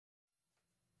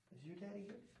Is your daddy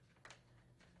here?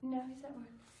 No, he's at work.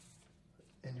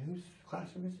 And whose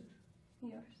classroom is this?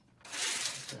 Yours.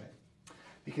 That's right.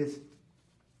 Because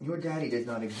your daddy does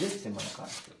not exist in my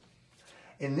classroom.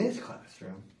 In this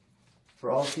classroom,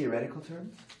 for all theoretical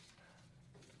terms,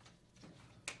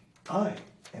 I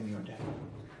am your daddy.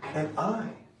 And I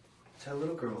tell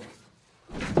little girls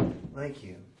like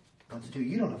you what to do.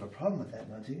 You don't have a problem with that,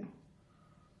 now, do you?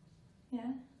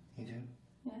 Yeah? You do?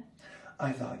 Yeah.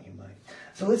 I thought you might.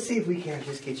 So let's see if we can't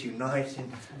just get you nice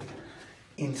and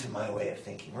into my way of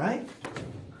thinking, right?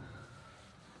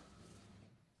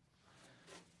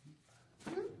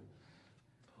 Hold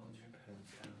your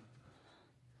pants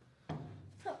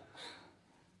down.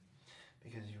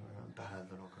 Because you were a bad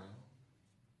little girl.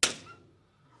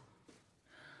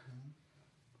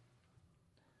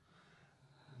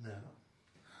 No.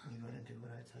 You going to do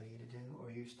what I tell you to do, or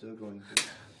are you still going to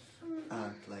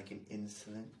act like an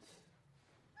insolent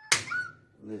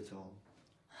little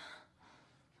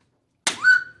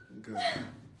girl?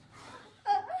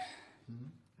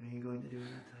 Are you going to do what I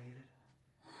tell you to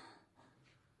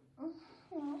do?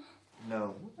 No.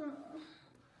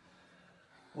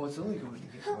 Well, it's only going to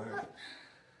get worse.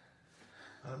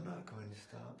 I'm not going to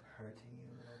stop hurting you,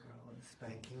 little girl, and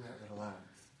spanking that little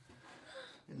ass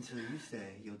until you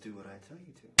say you'll do what I tell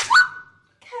you to.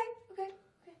 Okay.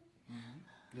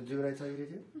 You'll do what I tell you to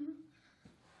do?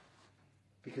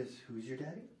 Because who's your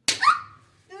daddy?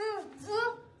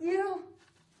 You.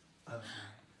 Oh, sorry.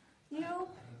 You. I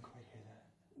didn't quite hear that.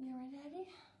 You're my daddy?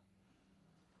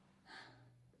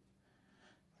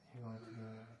 You're going to do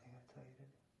everything I tell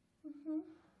you to do.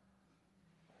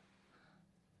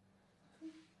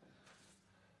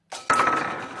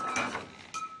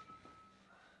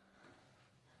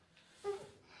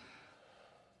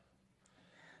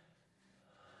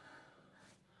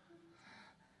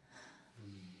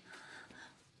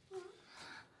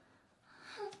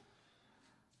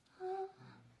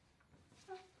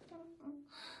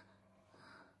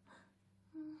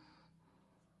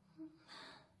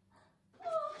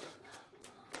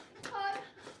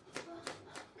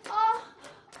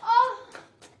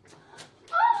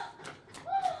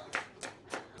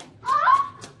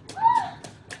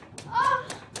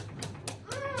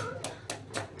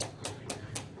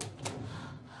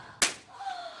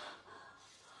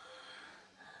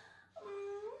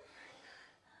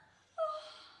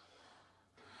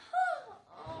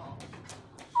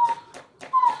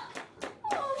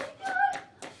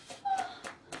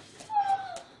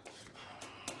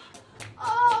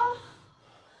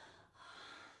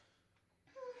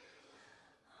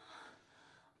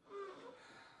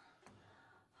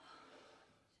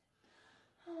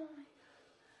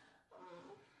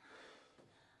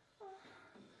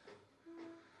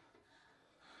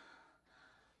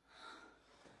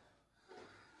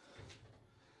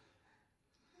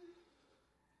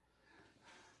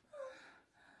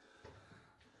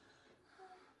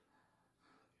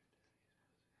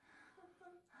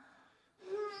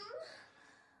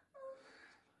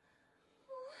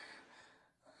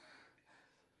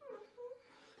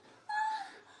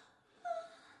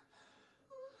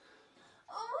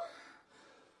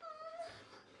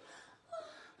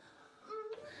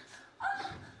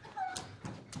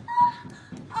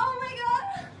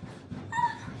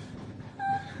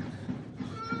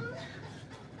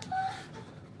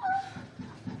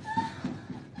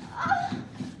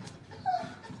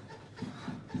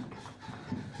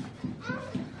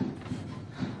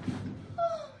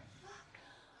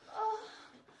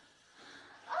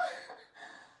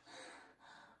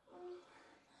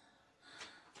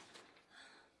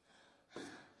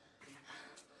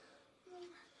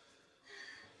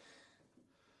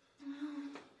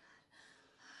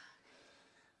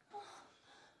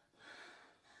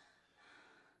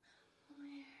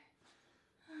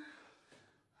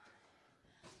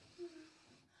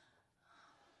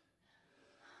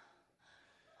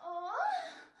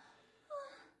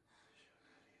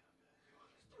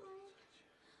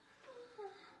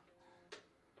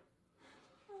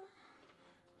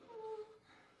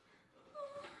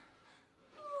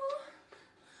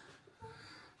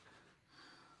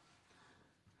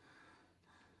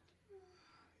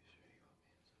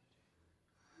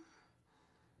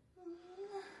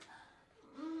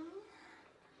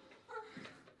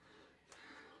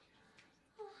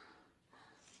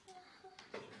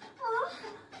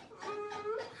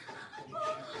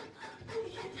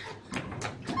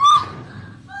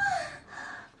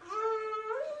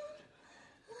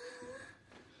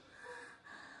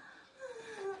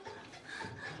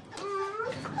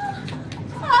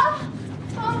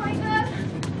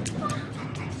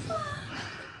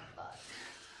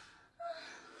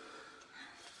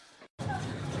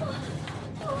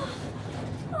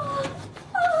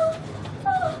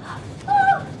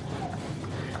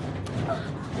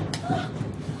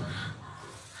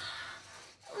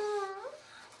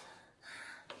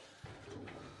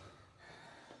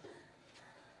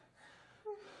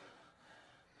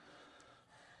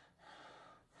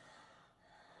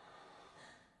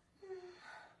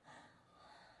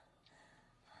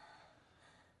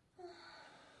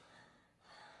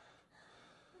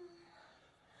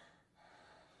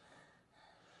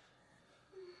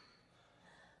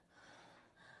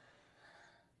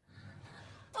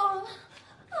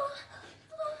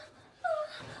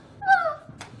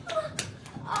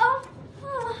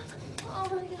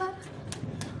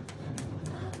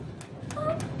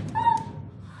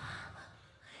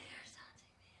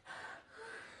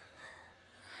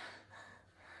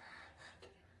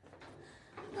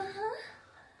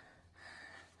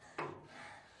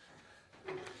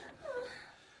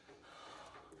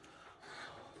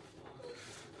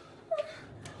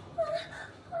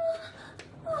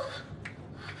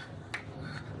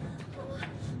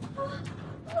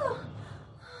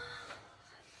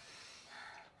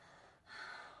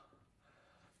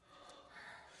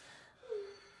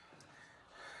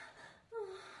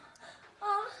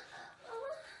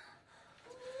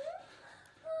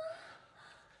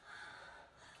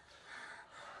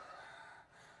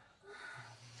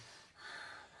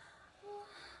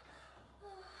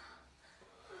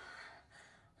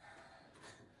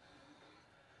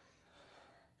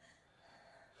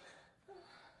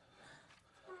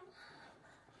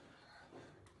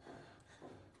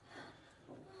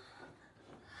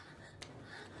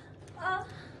 Uh,